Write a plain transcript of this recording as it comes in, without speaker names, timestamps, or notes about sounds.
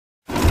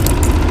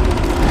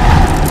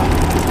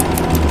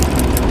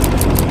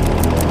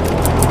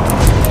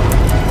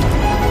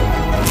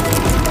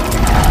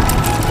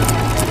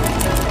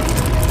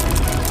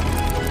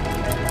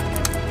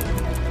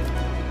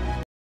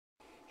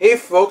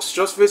folks,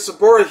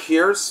 Sobora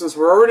here. Since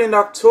we're already in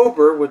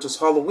October, which is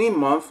Halloween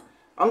month,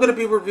 I'm going to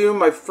be reviewing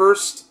my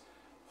first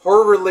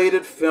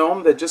horror-related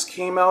film that just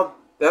came out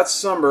that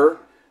summer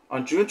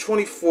on June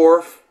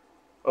 24th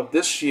of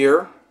this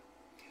year.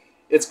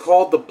 It's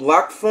called The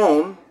Black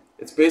Phone.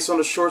 It's based on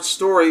a short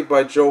story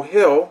by Joe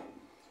Hill,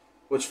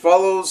 which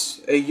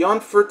follows a young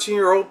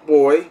 13-year-old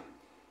boy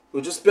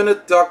who just been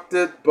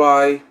abducted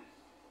by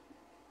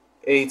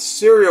a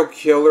serial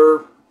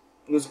killer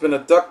who's been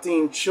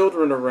abducting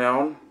children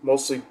around,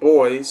 mostly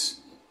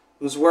boys,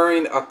 who's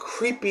wearing a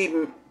creepy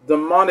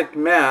demonic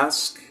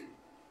mask,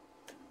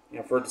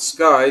 for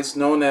disguise,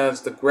 known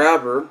as the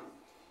Grabber,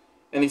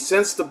 and he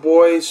sends the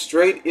boy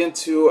straight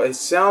into a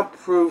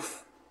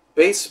soundproof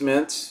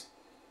basement,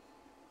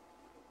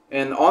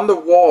 and on the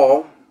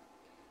wall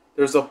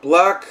there's a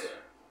black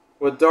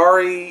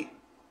Wadari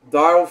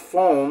dial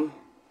phone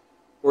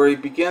where he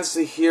begins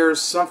to hear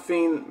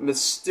something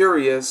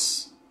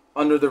mysterious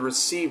under the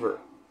receiver.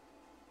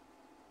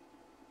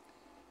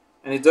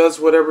 And he does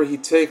whatever he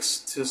takes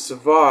to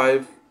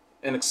survive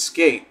and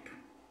escape.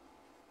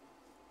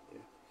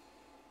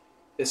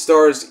 It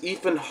stars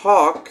Ethan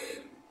Hawke,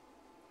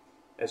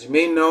 as you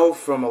may know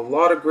from a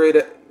lot of great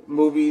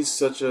movies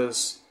such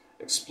as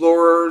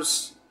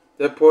Explorers,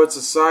 Dead Poets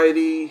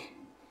Society,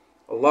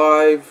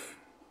 Alive,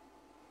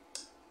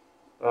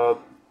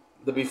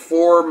 the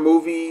Before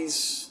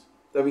movies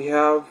that we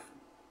have,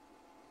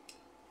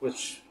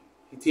 which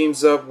he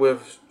teams up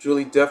with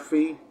Julie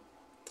Delpy.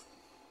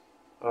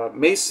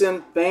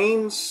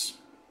 Thames,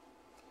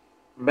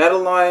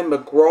 Madeleine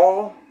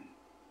McGraw,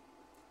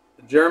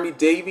 Jeremy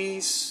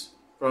Davies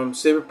from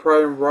Saving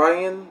Private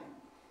Ryan.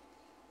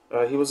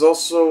 He was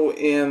also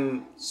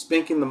in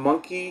Spanking the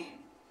Monkey,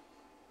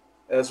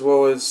 as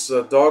well as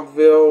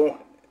Dogville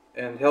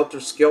and Helter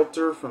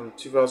Skelter from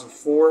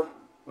 2004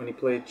 when he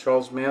played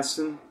Charles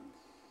Manson.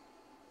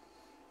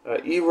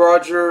 E.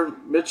 Roger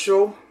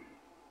Mitchell,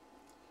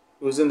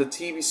 who was in the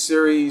TV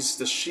series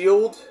The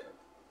Shield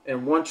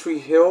and One Tree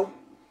Hill.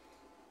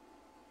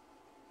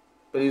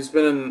 But he's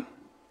been in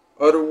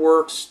other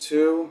works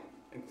too,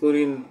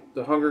 including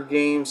The Hunger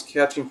Games,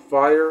 Catching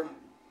Fire.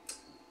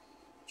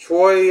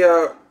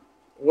 Troy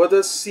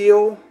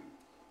Rudeseal,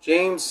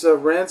 James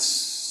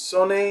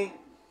Ransone,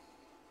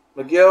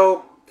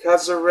 Miguel,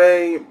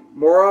 Cazarez,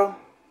 Mora,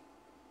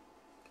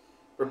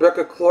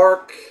 Rebecca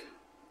Clark,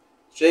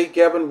 J.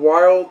 Gavin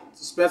Wild,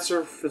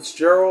 Spencer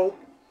Fitzgerald,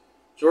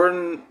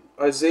 Jordan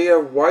Isaiah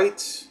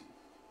White,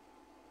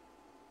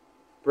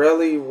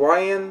 Bradley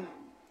Ryan,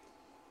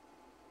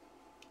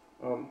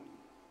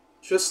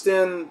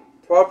 Tristan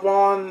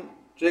Pavon,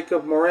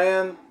 Jacob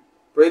Moran,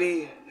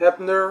 Brady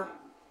Hebner,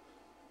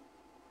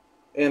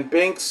 and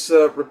Banks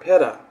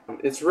Repeta.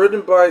 It's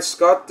written by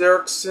Scott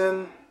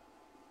Derrickson,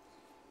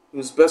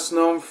 who's best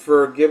known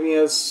for giving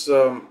us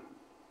The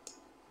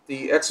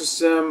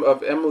Exorcism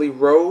of Emily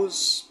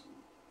Rose.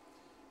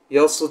 He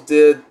also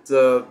did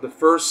the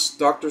first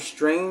Doctor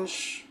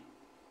Strange,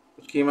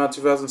 which came out in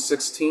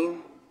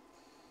 2016.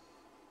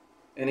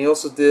 And he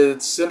also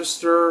did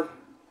Sinister,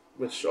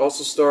 which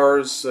also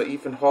stars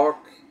Ethan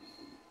Hawke.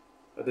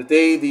 The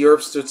Day the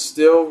Earth Stood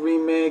Still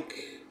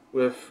remake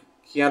with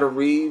Keanu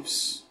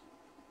Reeves.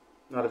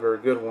 Not a very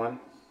good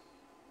one.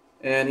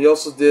 And he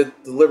also did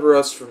Deliver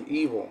Us from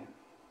Evil.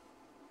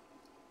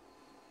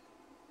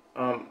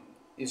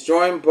 He's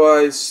joined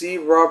by C.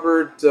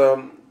 Robert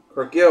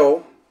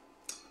Cargill,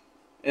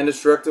 and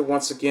it's directed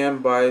once again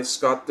by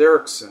Scott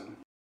Derrickson.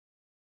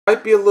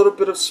 Might be a little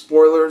bit of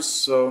spoilers,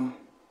 so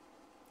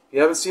if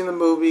you haven't seen the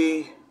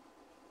movie,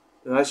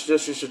 then I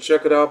suggest you should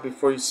check it out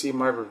before you see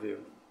my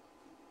review.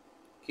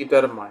 Keep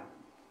that in mind.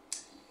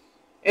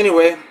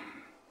 Anyway,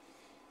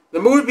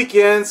 the movie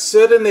begins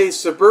set in a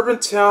suburban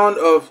town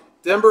of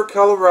Denver,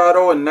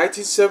 Colorado in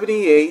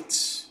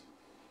 1978,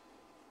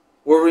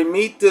 where we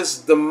meet this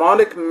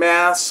demonic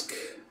mask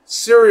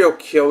serial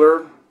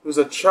killer who's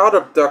a child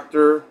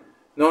abductor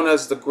known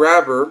as the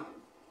Grabber,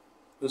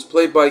 who's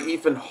played by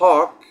Ethan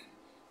Hawke,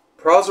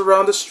 prowls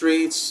around the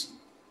streets,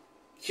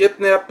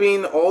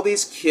 kidnapping all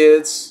these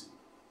kids,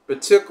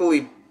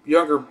 particularly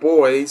younger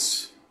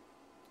boys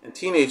and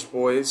teenage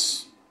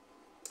boys,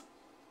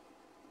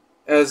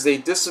 as they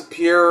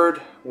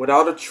disappeared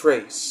without a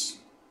trace.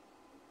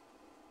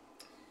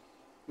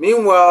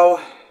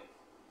 Meanwhile,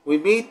 we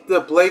meet the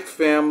Blake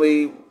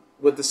family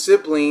with the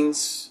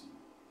siblings,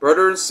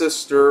 brother and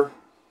sister,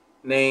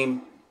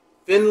 named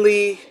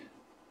Finley,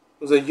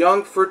 who's a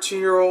young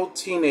 13-year-old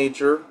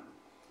teenager,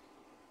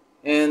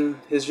 and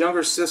his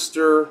younger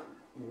sister,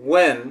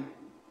 Gwen.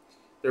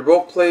 They're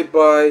both played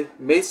by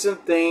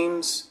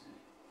Thames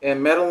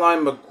and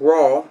Madeleine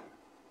McGraw.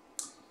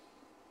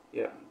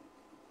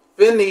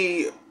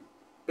 Finley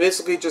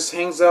basically just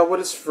hangs out with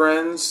his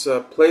friends,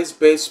 plays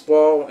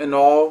baseball and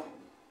all,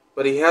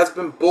 but he has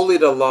been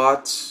bullied a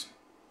lot.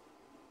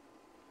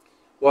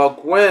 While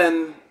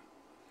Gwen,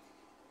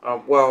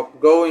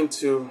 going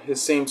to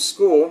his same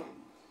school,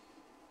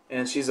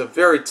 and she's a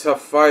very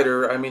tough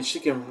fighter. I mean, she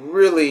can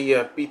really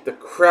beat the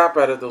crap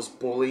out of those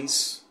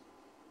bullies,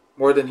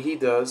 more than he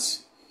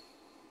does.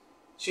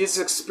 she's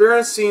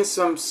experiencing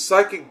some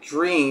psychic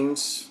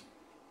dreams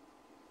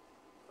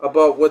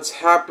about what's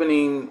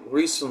happening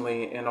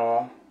recently and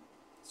all,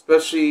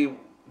 especially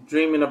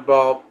dreaming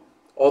about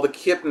all the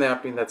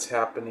kidnapping that's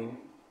happening.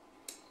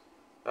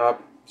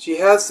 She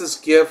has this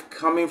gift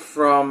coming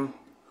from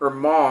her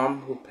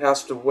mom, who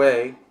passed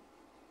away.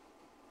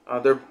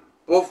 They're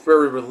both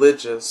very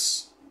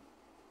religious,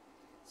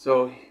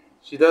 so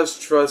she does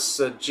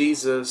trust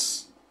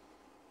Jesus,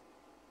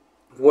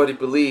 what he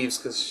believes,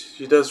 because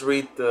she does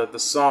read the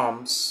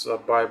Psalms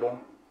Bible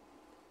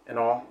and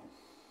all.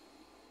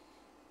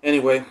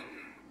 Anyway,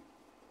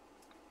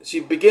 she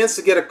begins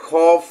to get a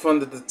call from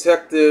the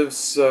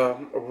detectives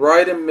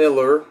Wright and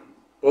Miller,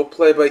 both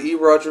played by E.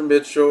 Roger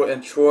Mitchell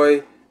and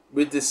Troy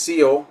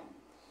Rudeseal,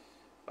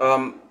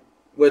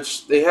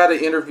 which they had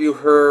to interview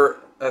her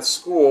at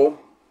school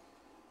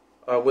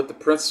with the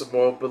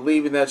principal,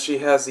 believing that she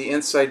has the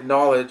inside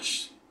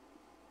knowledge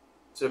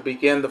to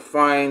begin to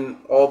find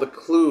all the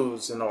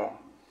clues and all.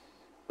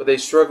 But they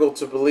struggled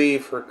to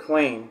believe her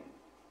claim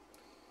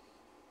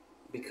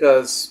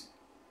because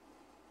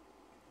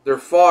their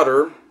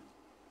father,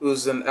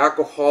 who's an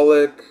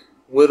alcoholic,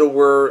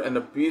 widower, and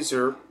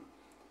abuser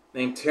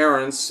named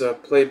Terrence,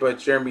 played by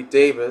Jeremy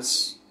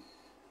Davies,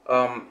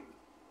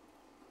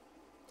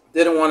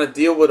 didn't want to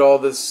deal with all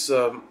this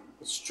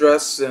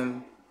stress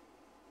and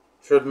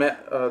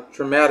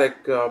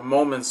traumatic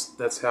moments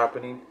that's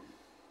happening.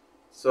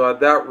 So at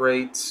that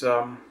rate,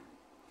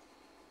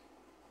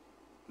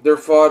 their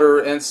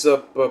father ends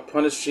up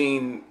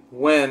punishing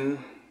Gwen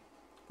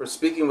for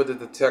speaking with the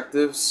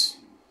detectives,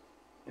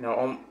 you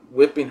know,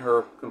 whipping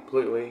her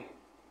completely,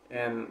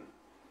 and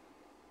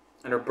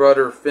her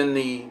brother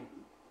Finley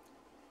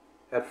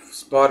had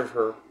spotted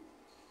her.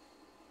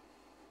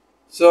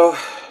 So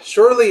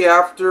shortly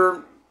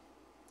after,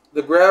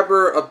 the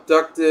grabber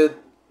abducted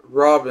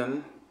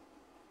Robin.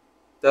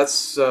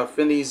 That's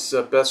Finney's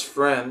best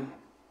friend.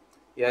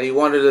 Yeah, he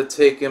wanted to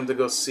take him to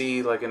go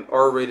see like an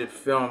R-rated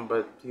film,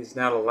 but he's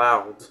not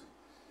allowed.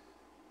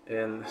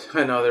 And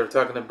I know they were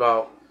talking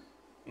about,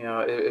 you know,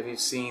 if you've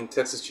seen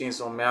Texas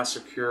Chainsaw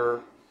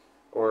Massacre,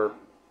 or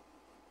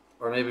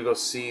maybe go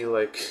see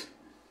like,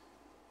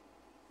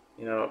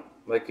 you know,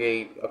 like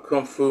a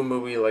kung fu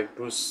movie like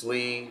Bruce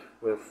Lee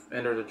with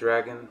Enter the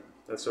Dragon,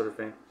 that sort of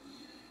thing.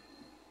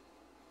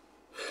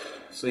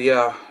 So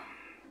yeah,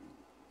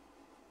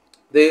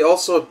 they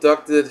also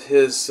abducted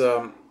his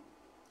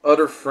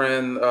other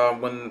friend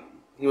when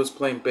he was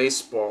playing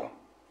baseball.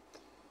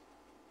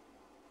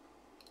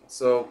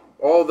 So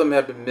all of them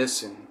have been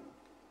missing.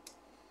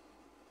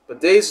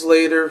 But days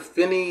later,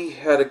 Finney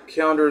had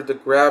encountered the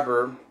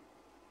grabber,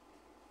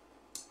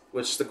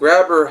 which the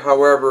grabber,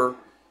 however,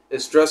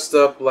 is dressed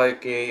up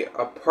like a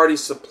party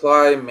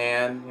supply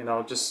man, you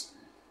know, just,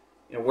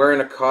 you know,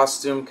 wearing a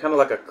costume, kind of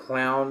like a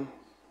clown,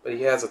 but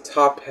he has a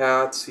top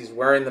hat, he's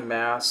wearing the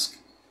mask,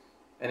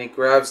 and he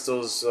grabs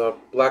those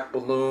black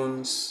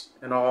balloons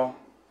and all,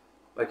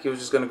 like he was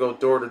just going to go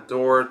door to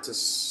door to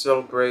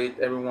celebrate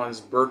everyone's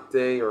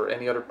birthday or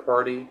any other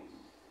party.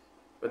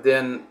 But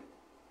then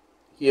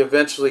he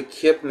eventually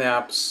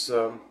kidnaps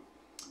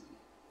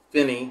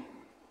Finney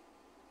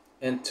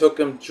and took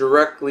him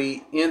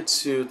directly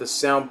into the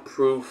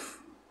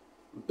soundproof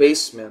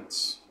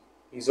basement.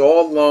 He's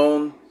all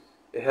alone.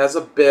 It has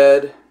a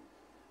bed.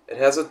 It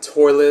has a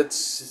toilet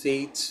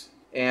seat.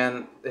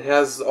 And it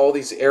has all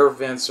these air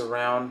vents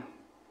around.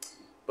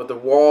 But the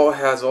wall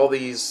has all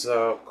these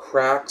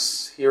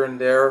cracks here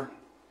and there.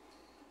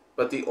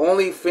 But the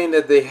only thing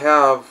that they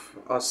have,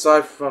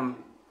 aside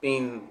from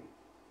being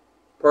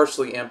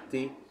partially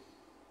empty,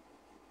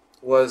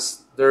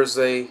 was there's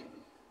a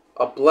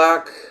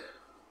black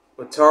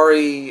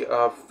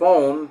Atari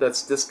phone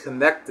that's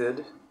disconnected.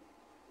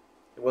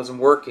 It wasn't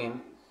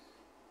working,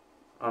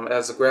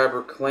 as the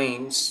grabber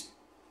claims,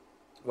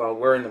 while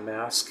wearing the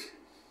mask.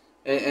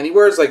 And he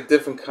wears like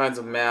different kinds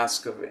of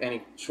masks of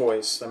any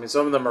choice. I mean,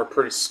 some of them are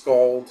pretty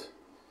skulled,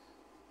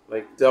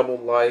 like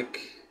devil-like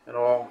and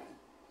all.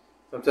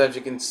 Sometimes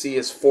you can see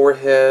his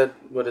forehead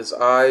with his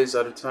eyes.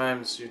 Other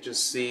times you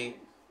just see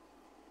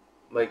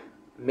like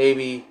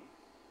maybe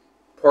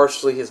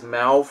partially his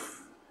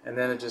mouth, and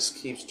then it just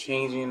keeps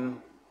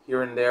changing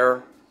here and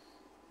there.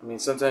 I mean,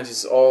 sometimes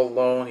he's all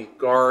alone. He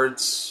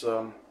guards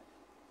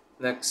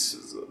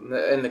next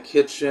in the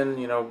kitchen,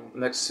 you know,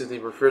 next to the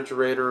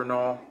refrigerator and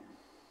all.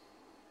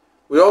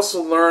 We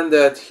also learned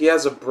that he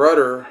has a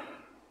brother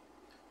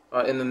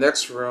in the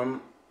next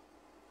room.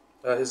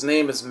 His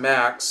name is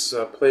Max,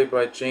 played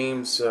by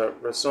James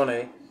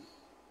Ransone.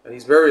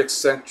 He's very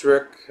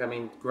eccentric. I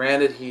mean,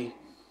 granted, he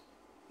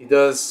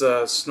does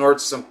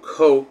snort some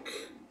coke,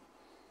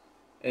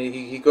 and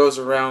he goes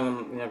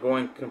around, you know,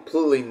 going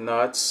completely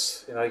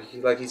nuts. You know,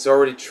 like he's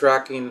already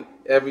tracking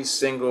every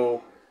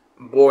single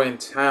boy in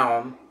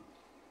town.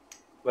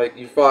 Like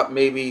you thought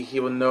maybe he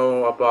would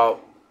know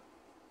about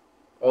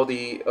all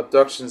the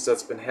abductions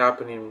that's been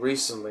happening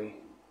recently,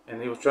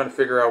 and he was trying to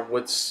figure out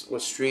what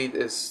street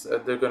is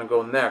they're going to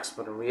go next.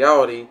 But in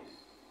reality,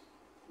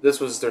 this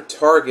was their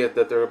target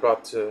that they're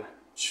about to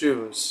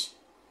choose.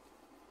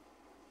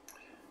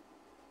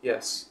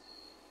 Yes.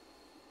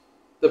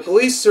 The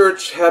police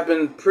search have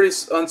been pretty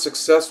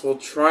unsuccessful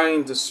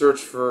trying to search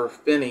for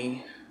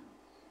Finney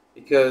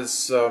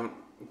because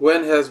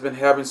Gwen has been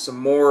having some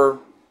more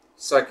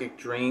psychic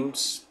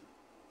dreams,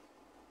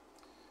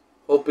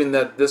 hoping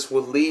that this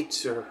would lead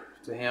to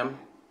him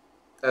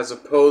as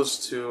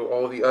opposed to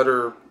all the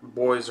other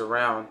boys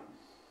around.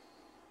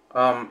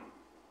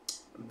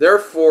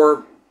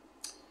 Therefore,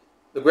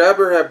 the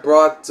grabber had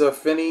brought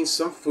Finney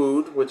some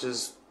food, which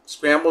is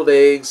scrambled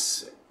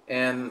eggs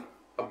and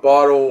a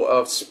bottle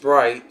of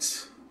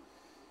Sprite,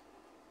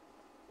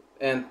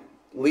 and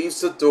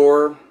leaves the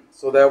door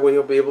so that way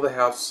he'll be able to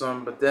have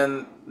some. But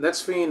then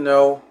next thing you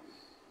know,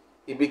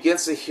 he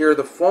begins to hear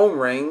the phone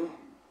ring,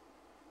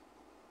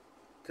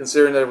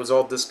 considering that it was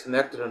all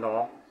disconnected and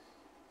all.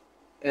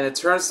 And it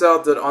turns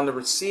out that on the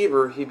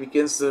receiver he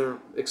begins to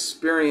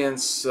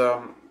experience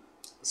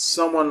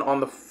someone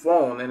on the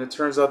phone, and it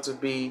turns out to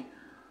be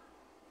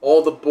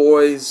all the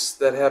boys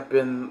that have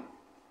been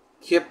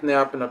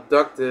kidnapped and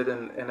abducted,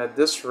 and at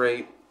this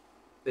rate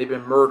they've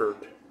been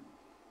murdered,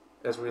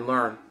 as we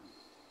learn.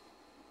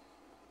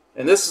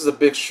 And this is a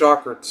big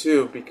shocker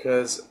too,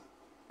 because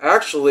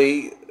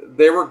actually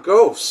they were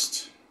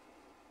ghosts.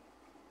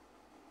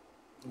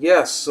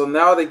 Yes, so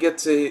now they get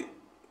to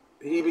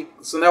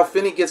so now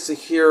Finney gets to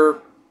hear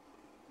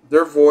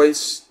their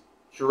voice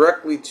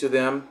directly to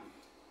them,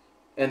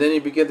 and then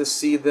you begin to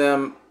see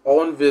them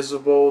all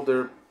invisible.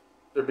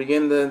 They're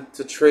beginning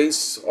to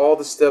trace all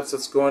the steps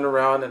that's going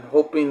around and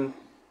hoping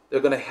they're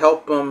going to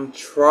help him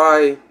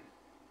try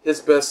his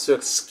best to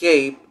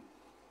escape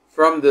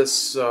from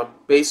this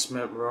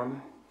basement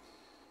room.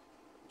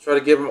 Try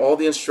to give him all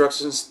the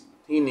instructions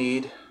he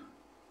needs.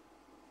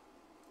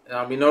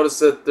 We notice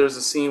that there's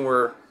a scene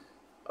where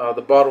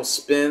the bottle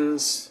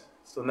spins,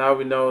 so now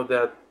we know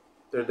that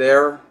they're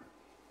there.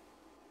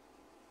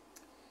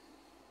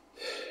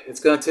 It's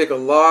going to take a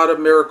lot of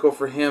miracle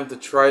for him to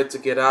try to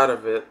get out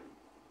of it.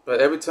 But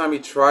every time he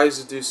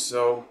tries to do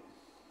so,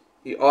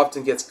 he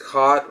often gets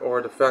caught, or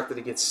the fact that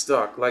he gets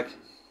stuck. Like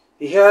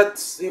he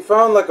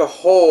found like a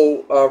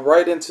hole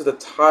right into the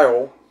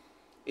tile.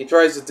 He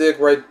tries to dig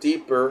right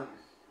deeper.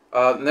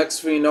 Next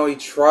thing you know, he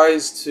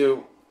tries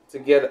to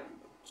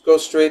go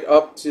straight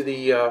up to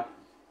the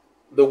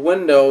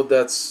window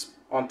that's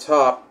on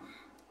top,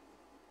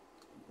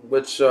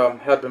 which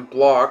had been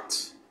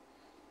blocked.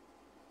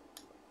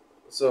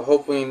 So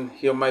hoping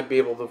he might be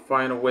able to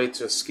find a way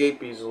to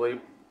escape easily.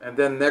 And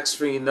then next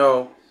thing you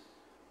know,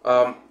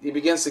 he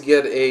begins to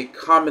get a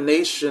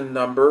combination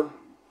number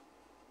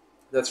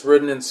that's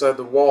written inside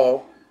the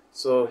wall,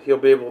 so he'll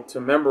be able to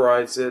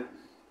memorize it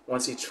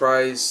once he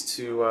tries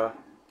to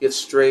get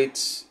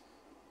straight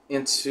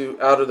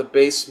out of the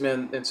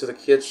basement into the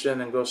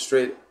kitchen and go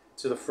straight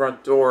to the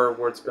front door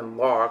where it's been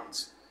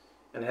locked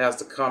and has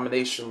the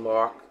combination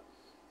lock,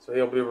 so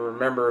he'll be able to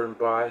remember and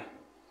by.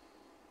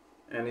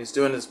 And he's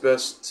doing his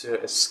best to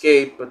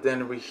escape, but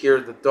then we hear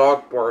the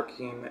dog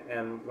barking,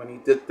 and when he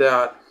did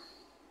that,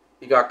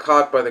 he got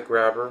caught by the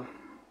grabber.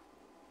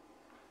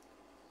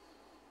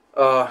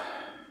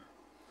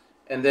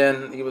 And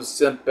then he was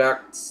sent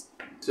back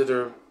to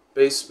the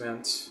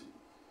basement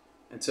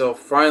until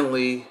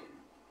finally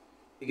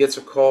he gets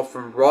a call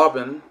from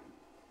Robin.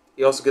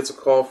 He also gets a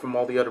call from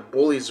all the other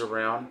bullies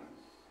around,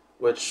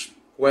 which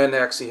Gwen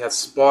actually had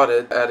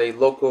spotted at a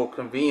local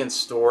convenience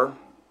store.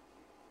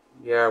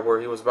 Yeah, where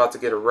he was about to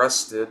get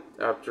arrested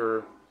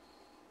after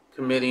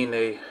committing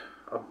a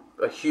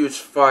huge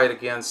fight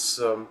against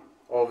all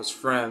of his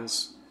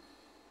friends.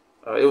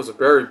 It was a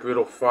very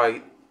brutal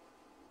fight.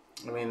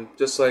 I mean,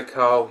 just like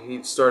how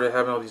he started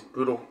having all these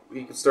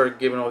he started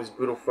giving all these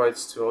brutal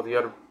fights to all the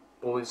other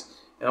bullies,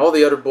 and all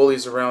the other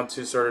bullies around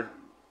too started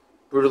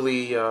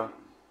brutally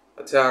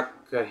attack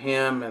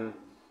him and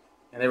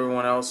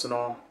everyone else and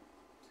all.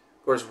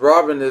 Of course,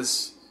 Robin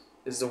is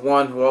the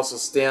one who also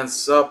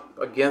stands up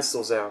against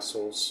those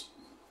assholes,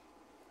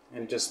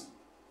 and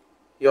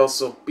he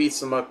also beats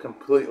them up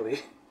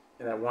completely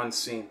in that one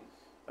scene.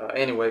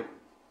 Anyway,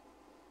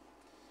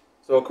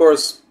 so of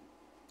course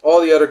all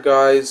the other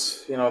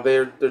guys,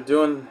 they're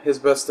doing his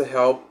best to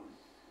help.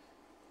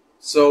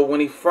 So when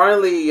he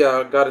finally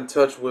got in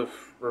touch with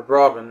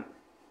Robin,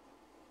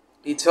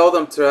 he told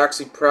them to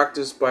actually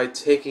practice by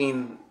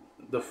taking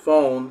the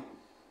phone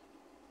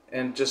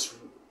and just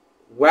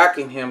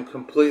whacking him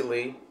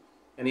completely,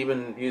 and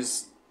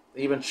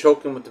even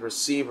choke him with the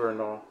receiver and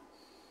all,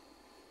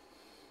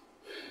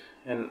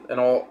 and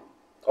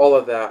all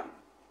of that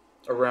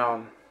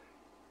around.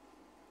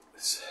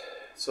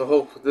 So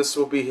hope this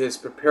will be his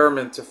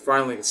preparement to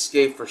finally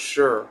escape for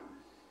sure.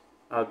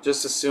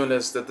 Just as soon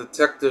as the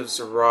detectives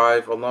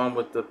arrive, along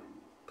with the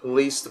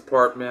police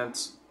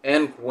department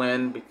and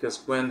Gwen, because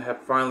Gwen had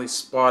finally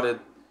spotted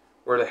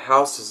where the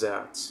house is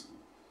at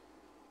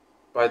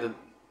by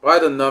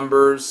the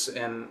numbers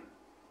and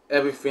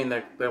everything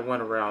that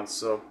went around.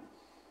 So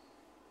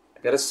I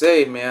gotta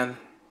say, man,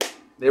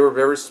 they were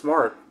very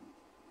smart.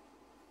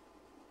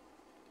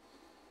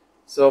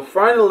 So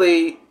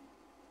finally,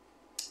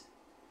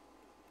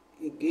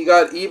 he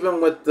got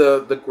even with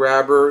the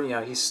grabber. You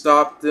know, he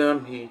stopped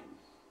him. He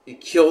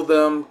killed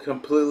them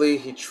completely.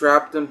 He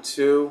trapped them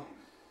too.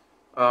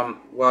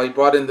 While he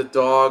brought in the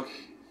dog,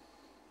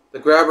 the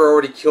grabber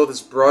already killed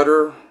his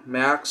brother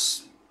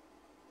Max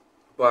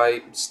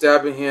by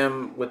stabbing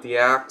him with the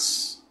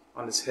axe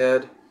on his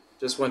head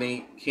just when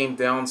he came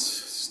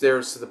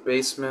downstairs to the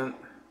basement,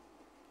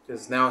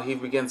 because now he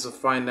begins to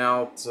find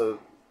out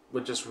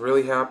what just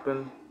really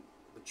happened,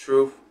 the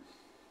truth.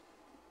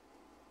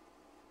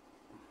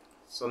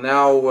 So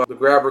now the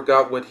grabber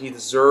got what he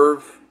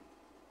deserved,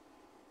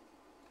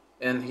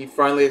 and he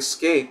finally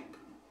escaped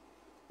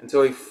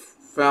until he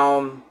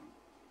found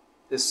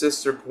his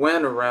sister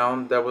Gwen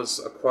around that was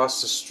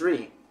across the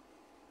street.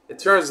 It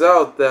turns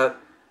out that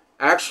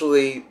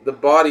actually the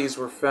bodies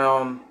were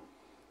found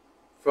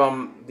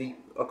from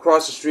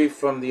across the street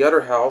from the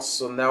other house,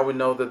 so now we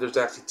know that there's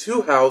actually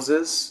two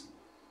houses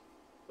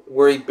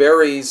where he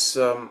buries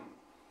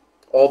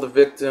all the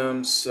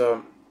victims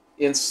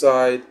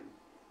inside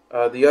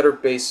the other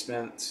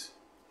basement.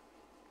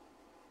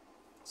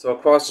 So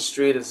across the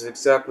street is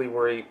exactly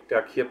where he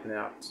got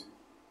kidnapped,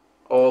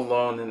 all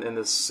alone in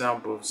this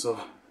sound booth. So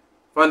I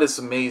find this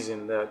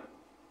amazing that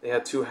they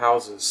had two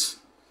houses.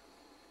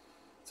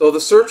 So the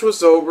search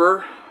was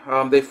over.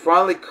 They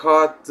finally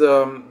caught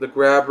the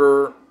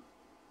grabber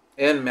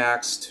and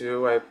Max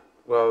too.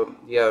 Well,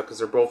 yeah, because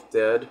they're both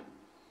dead.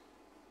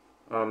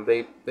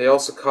 They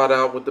also caught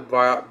out with the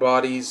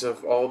bodies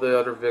of all the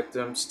other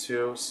victims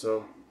too.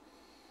 So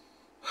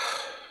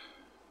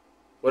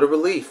what a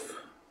relief.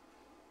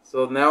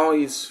 So now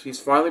he's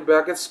finally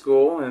back at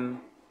school and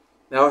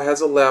now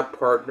has a lab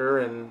partner,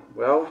 and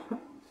well,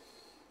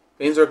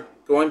 things are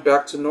going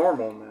back to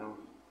normal now.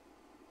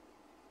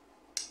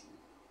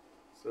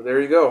 So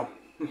there you go.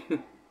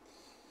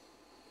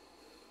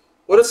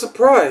 What a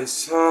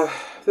surprise.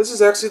 This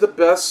is actually the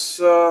best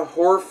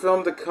horror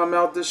film to come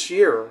out this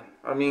year.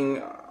 I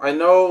mean, I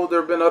know there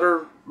have been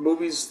other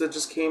movies that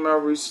just came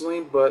out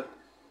recently, but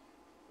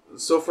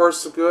so far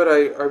so good.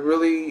 I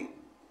really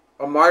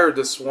admire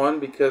this one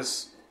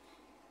because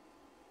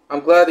I'm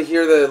glad to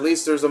hear that at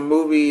least there's a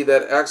movie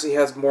that actually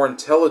has more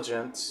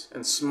intelligence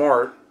and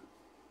smart.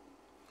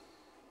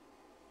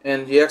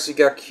 And you actually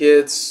got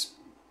kids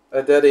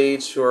at that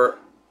age who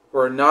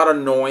are not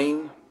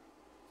annoying.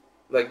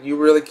 Like, you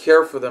really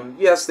care for them.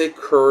 Yes, they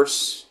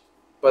curse,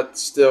 but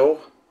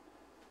still,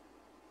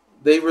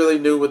 they really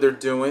knew what they're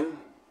doing,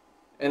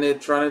 and they're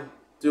trying to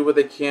do what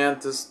they can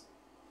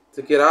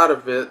to get out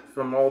of it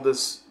from all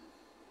this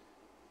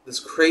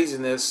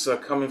craziness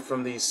coming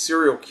from these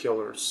serial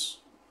killers.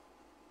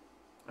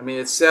 I mean,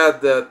 it's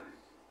sad that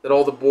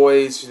all the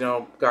boys, you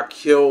know, got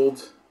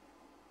killed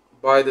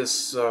by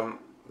this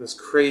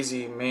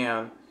crazy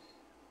man.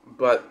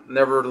 But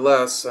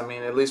nevertheless, I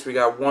mean, at least we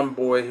got one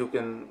boy who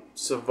can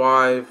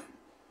survive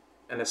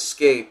and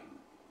escape.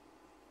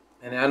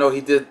 And I know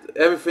he did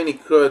everything he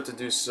could to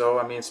do so.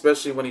 I mean,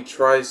 especially when he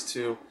tries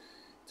to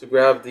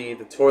grab the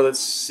toilet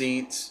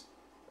seat,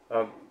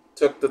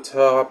 took the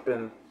top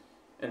and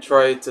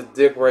tried to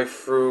dig right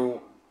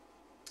through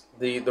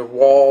the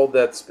wall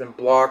that's been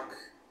blocked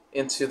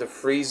into the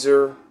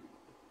freezer,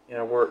 you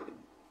know,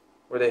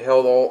 where they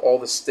held all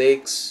the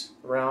steaks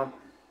around.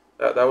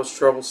 That was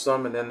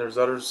troublesome. And then there's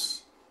other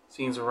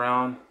scenes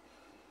around,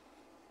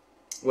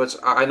 which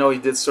I know he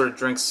did sort of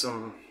drink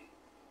some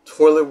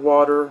toilet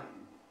water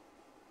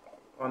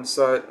on the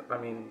side. I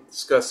mean,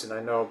 disgusting,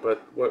 I know,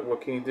 but what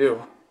can you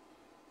do?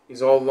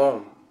 He's all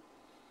alone.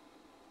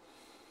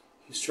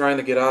 He's trying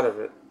to get out of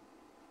it.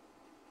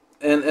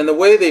 And the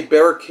way they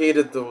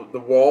barricaded the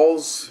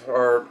walls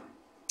are,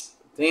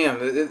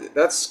 damn,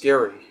 that's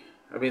scary.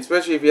 I mean,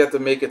 especially if you have to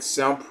make it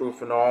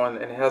soundproof and all, and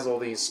it has all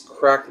these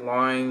cracked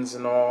lines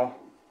and all.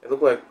 It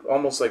looked like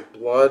almost like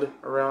blood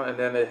around, and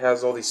then it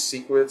has all these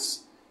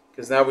secrets.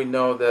 Because now we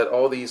know that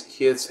all these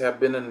kids have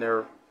been in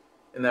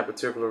that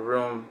particular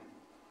room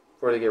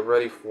before they get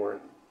ready for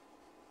it.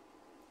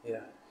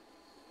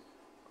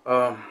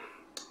 Yeah.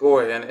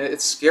 Boy, and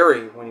it's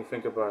scary when you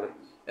think about it.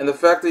 And the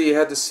fact that you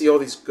had to see all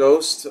these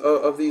ghosts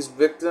of these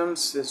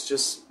victims is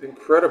just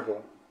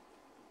incredible.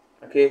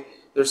 Okay,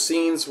 there's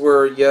scenes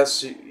where,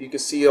 yes, you can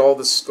see all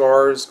the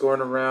scars going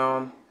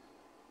around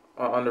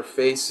on their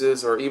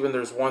faces, or even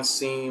there's one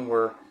scene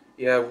where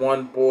you have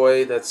one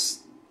boy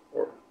that's,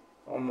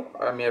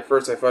 I mean, at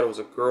first I thought it was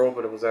a girl,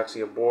 but it was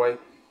actually a boy,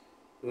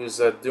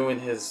 who's doing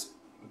his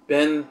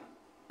bend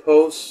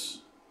pose.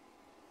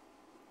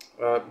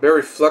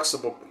 Very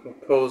flexible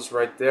pose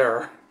right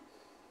there.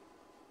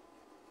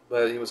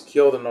 But he was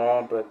killed and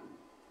all, but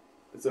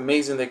it's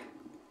amazing that,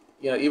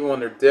 you know, even when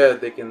they're dead,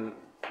 they can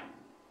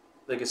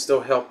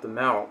still help them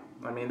out.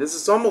 I mean, this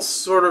is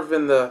almost sort of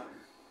in the,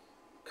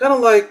 kind of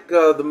like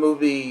the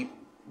movie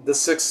The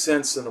Sixth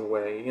Sense in a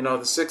way. You know,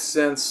 The Sixth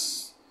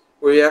Sense,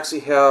 where you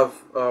actually have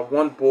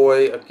one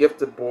boy, a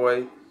gifted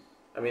boy.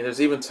 I mean,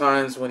 there's even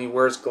times when he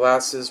wears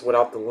glasses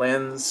without the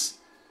lens,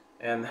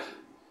 and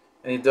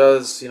he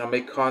does, you know,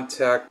 make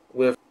contact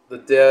with the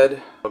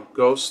dead, a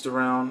ghost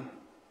around.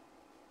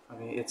 I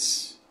mean,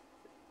 it's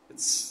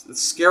it's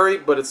scary,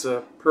 but it's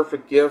a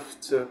perfect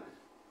gift to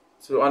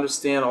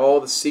understand all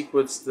the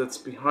secrets that's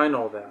behind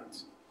all that.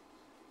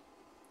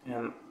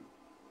 And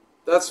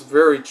that's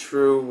very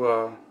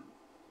true.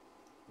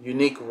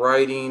 Unique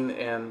writing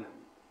and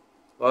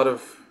a lot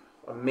of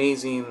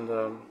amazing,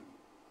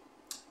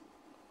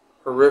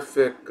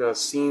 horrific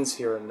scenes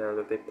here and there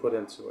that they put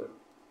into it.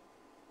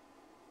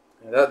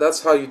 And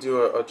that's how you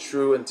do a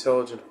true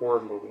intelligent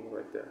horror movie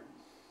right there.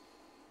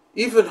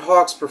 Even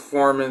Hawke's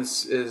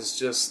performance is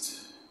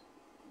just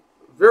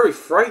very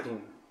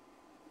frightening,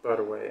 by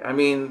the way. I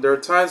mean, there are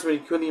times when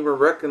you couldn't even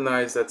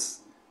recognize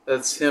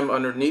that's him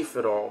underneath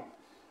it all.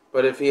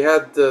 But if he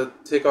had to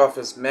take off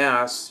his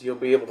mask, you'll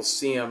be able to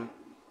see him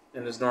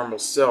in his normal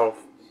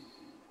self.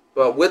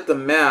 But with the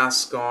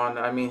mask on,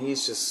 I mean,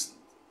 he's just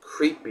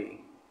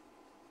creepy.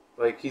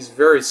 Like, he's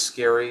very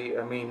scary.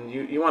 I mean,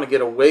 you want to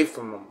get away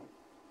from him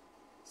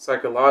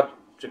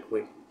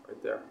psychologically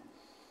right there.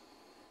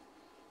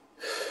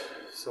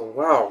 So,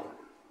 wow.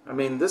 I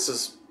mean, this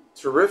is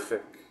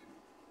terrific.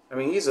 I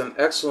mean, he's an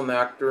excellent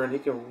actor, and he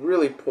can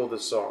really pull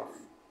this off.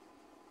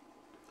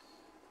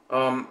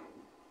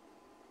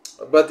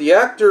 But the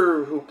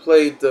actor who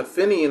played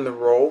Finney in the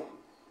role,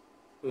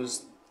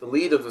 who's the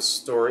lead of the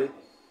story,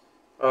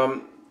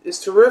 is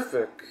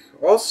terrific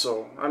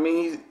also. I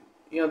mean,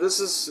 this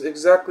is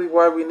exactly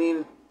why we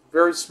need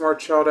very smart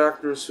child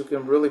actors who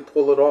can really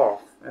pull it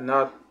off and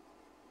not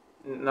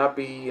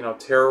be,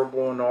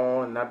 terrible and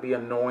all, and not be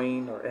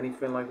annoying or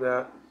anything like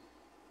that.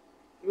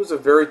 He was a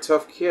very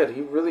tough kid.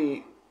 He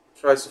really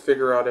tries to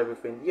figure out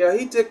everything. Yeah,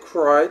 he did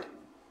cry,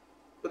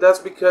 but that's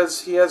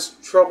because he has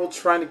trouble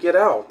trying to get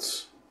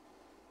out.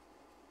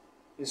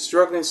 He's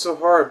struggling so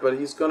hard, but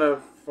he's going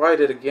to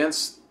fight it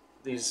against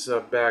these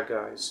bad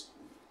guys.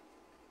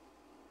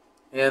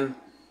 And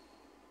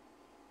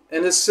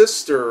his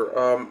sister,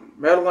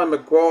 Madeleine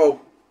McGraw,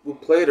 who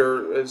played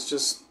her, is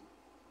just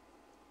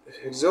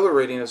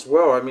exhilarating as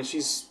well. I mean,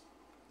 she's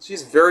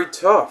very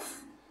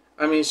tough.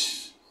 I mean,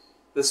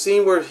 the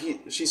scene where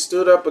she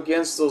stood up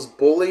against those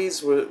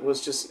bullies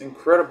was just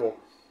incredible.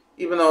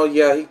 Even though,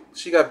 yeah,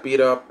 she got beat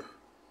up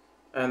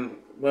and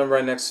went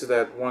right next to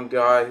that one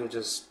guy who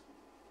just,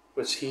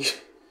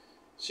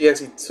 she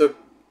actually took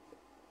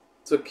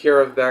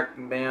care of that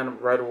man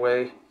right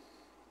away,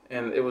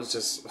 and it was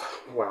just,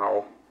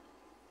 wow.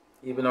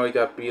 Even though he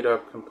got beat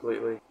up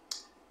completely.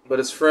 But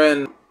his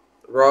friend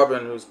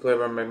Robin, who's played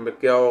by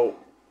Miguel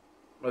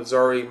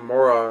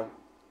Mora,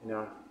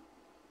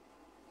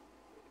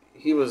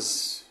 he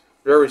was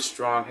very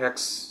strong. Heck,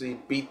 he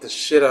beat the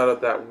shit out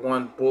of that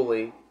one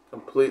bully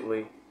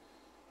completely.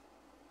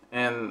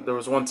 And there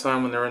was one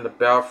time when they were in the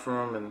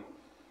bathroom and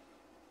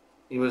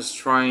he was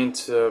trying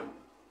to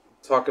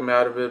talk him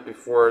out of it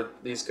before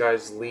these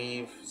guys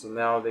leave, so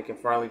now they can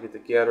finally get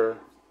together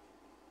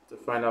to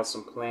find out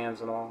some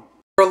plans and all.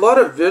 There are a lot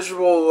of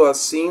visual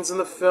scenes in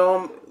the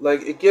film.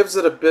 Like, it gives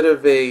it a bit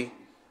of a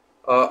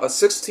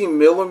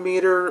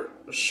 16mm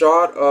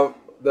shot of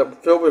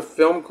that filled with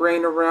film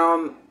grain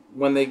around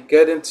when they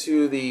get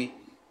into the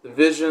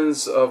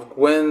visions of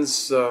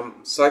Gwen's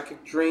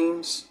psychic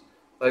dreams.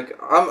 Like,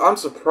 I'm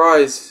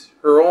surprised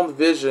her own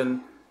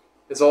vision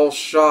is all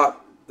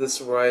shot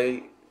this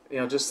way,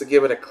 just to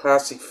give it a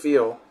classic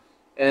feel.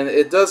 And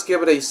it does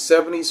give it a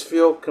 70s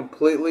feel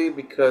completely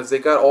because they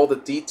got all the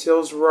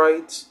details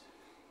right.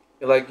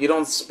 Like, you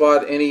don't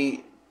spot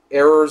any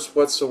errors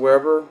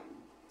whatsoever.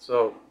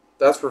 So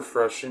that's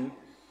refreshing.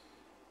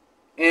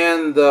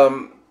 And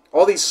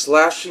all these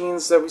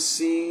slashings that we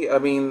see, I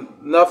mean,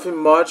 nothing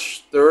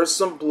much. There is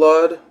some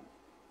blood,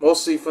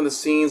 mostly from the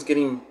scenes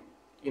getting,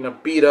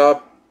 beat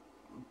up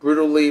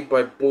brutally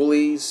by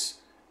bullies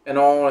and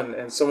all,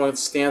 and someone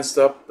stands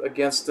up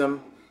against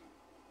them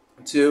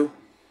too.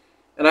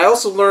 And I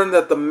also learned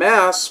that the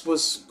mask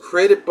was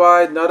created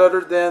by none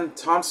other than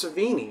Tom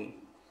Savini.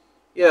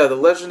 Yeah, the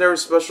legendary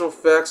special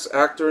effects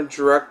actor and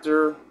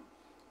director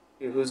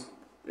who's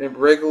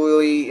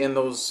regularly in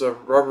those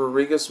Robert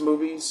Rodriguez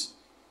movies.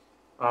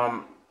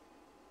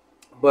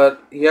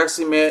 But he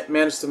actually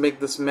managed to make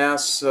this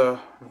mask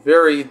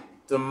very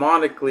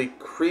demonically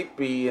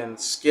creepy and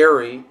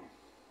scary.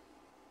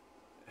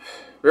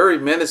 Very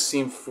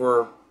menacing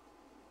for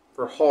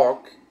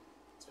Hawke,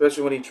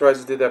 especially when he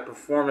tries to do that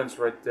performance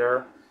right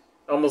there.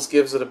 It almost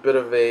gives it a bit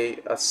of a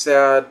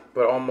sad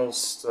but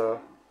almost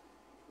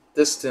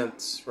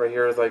distant right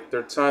here. Like,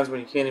 there are times when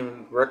you can't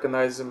even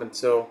recognize him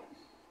until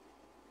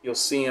you'll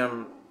see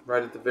him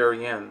right at the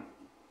very end.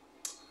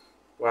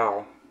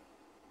 Wow.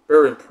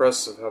 Very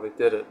impressive how they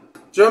did it.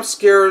 Jump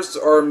scares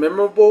are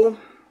memorable.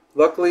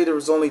 Luckily there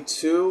was only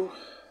 2,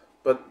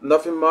 but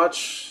nothing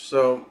much,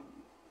 so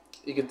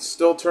you can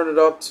still turn it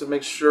up to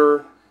make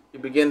sure you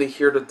begin to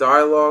hear the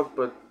dialogue,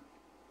 but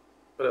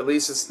at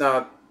least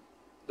they're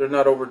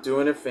not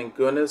overdoing it, thank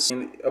goodness.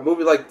 In a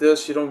movie like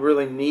this, you don't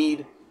really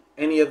need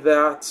any of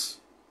that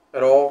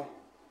at all,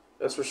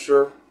 that's for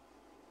sure.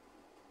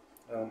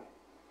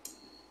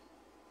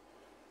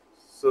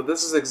 So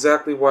this is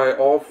exactly why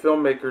all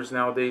filmmakers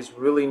nowadays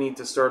really need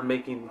to start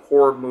making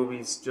horror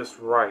movies just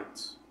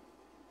right.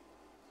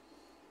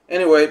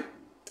 Anyway,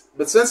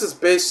 But since it's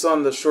based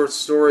on the short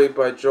story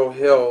by Joe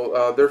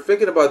Hill, they're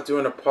thinking about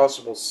doing a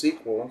possible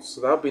sequel,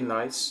 so that would be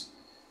nice.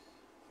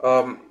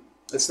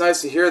 It's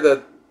nice to hear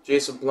that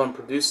Jason Blum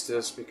produced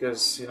this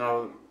because, you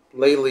know,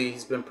 lately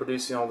he's been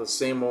producing all the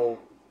same old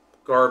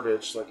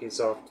garbage like he's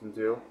often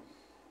do.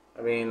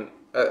 I mean,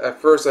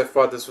 at first I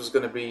thought this was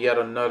going to be yet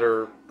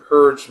another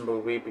Purge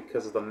movie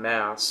because of the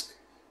mask.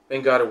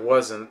 Thank God it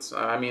wasn't.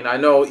 I mean, I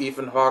know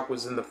Ethan Hawke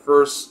was in the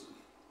first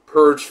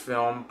Purge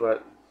film,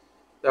 but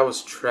that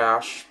was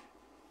trash.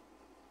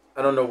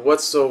 I don't know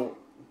what's so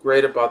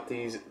great about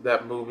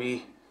that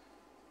movie,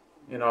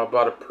 you know,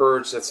 about a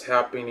purge that's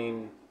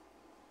happening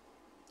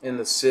in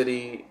the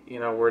city, you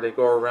know, where they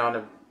go around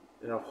and,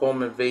 you know,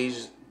 home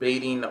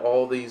invading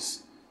all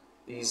these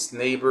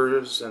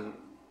neighbors and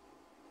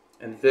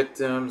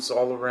victims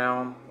all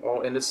around,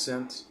 all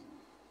innocent.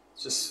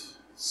 It's just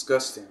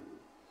disgusting.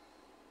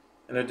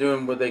 And they're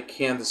doing what they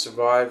can to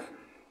survive.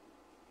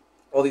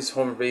 All these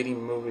home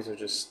invading movies are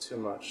just too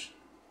much.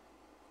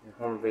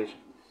 Home invasion.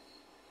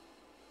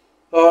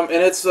 And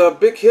it's a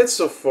big hit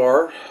so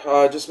far.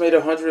 Just made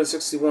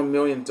 $161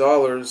 million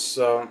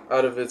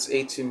out of its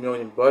 $18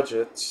 million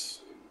budget.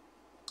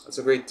 That's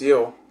a great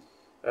deal.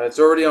 It's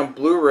already on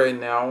Blu-ray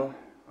now,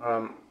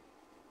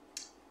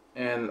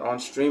 and on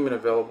streaming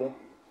available.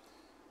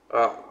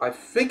 I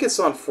think it's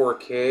on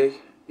 4K.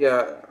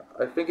 Yeah,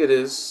 I think it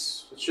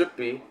is. It should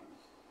be.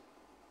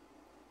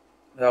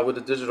 With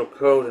the digital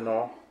code and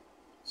all.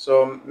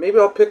 So maybe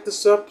I'll pick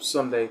this up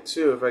someday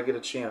too if I get a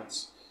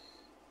chance.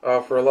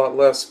 For a lot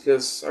less,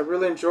 because I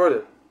really enjoyed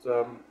it.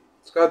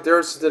 Scott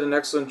Derrickson did an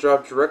excellent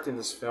job directing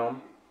this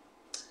film,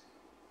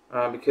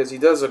 because he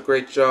does a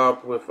great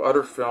job with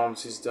other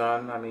films he's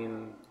done. I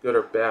mean, good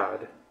or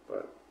bad,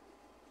 but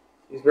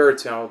he's very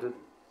talented.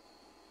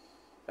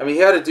 I mean,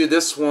 he had to do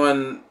this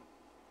one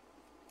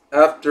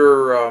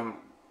after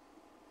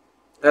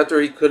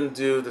he couldn't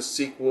do the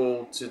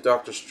sequel to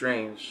Doctor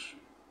Strange,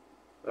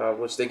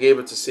 which they gave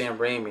it to Sam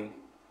Raimi.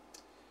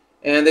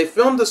 And they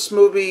filmed this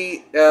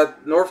movie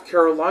at North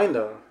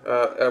Carolina,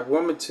 at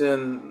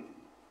Wilmington,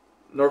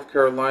 North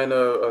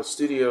Carolina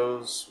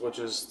Studios, which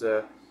used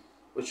to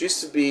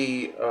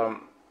be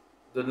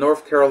the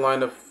North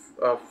Carolina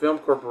Film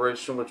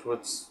Corporation,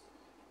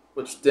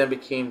 which then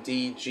became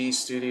DG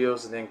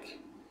Studios, and then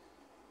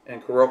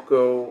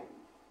Kuroko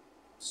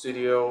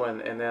Studio,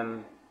 and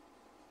then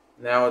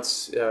now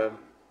it's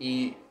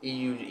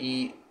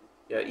EUE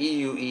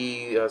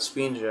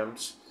Screen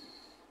Gems.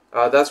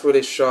 That's where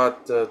they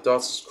shot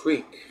Dawson's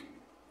Creek,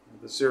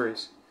 the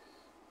series.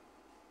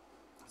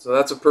 So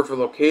that's a perfect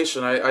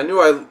location. I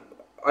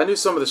knew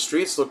some of the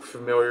streets looked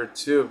familiar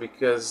too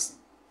because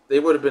they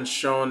would have been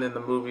shown in the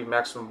movie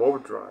Maximum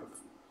Overdrive.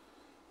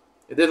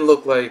 It didn't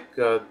look like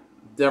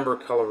Denver,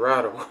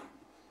 Colorado,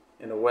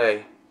 in a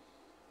way.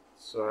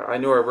 So I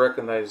knew I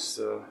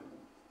recognized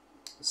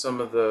some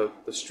of the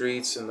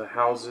streets and the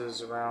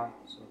houses around.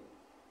 So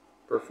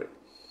perfect.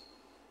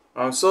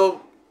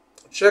 So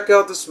check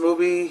out this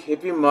movie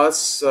if you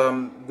must.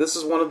 This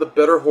is one of the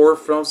better horror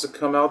films to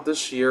come out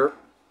this year,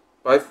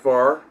 by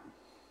far.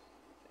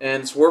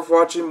 And it's worth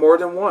watching more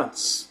than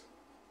once,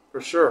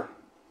 for sure.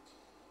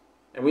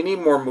 And we need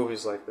more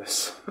movies like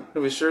this.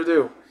 We sure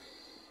do.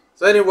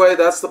 So anyway,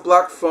 that's The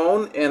Black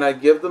Phone, and I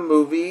give the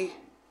movie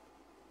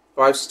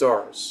 5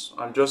 stars.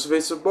 I'm Joseph A.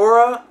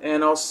 Sobora,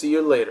 and I'll see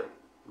you later.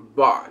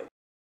 Bye.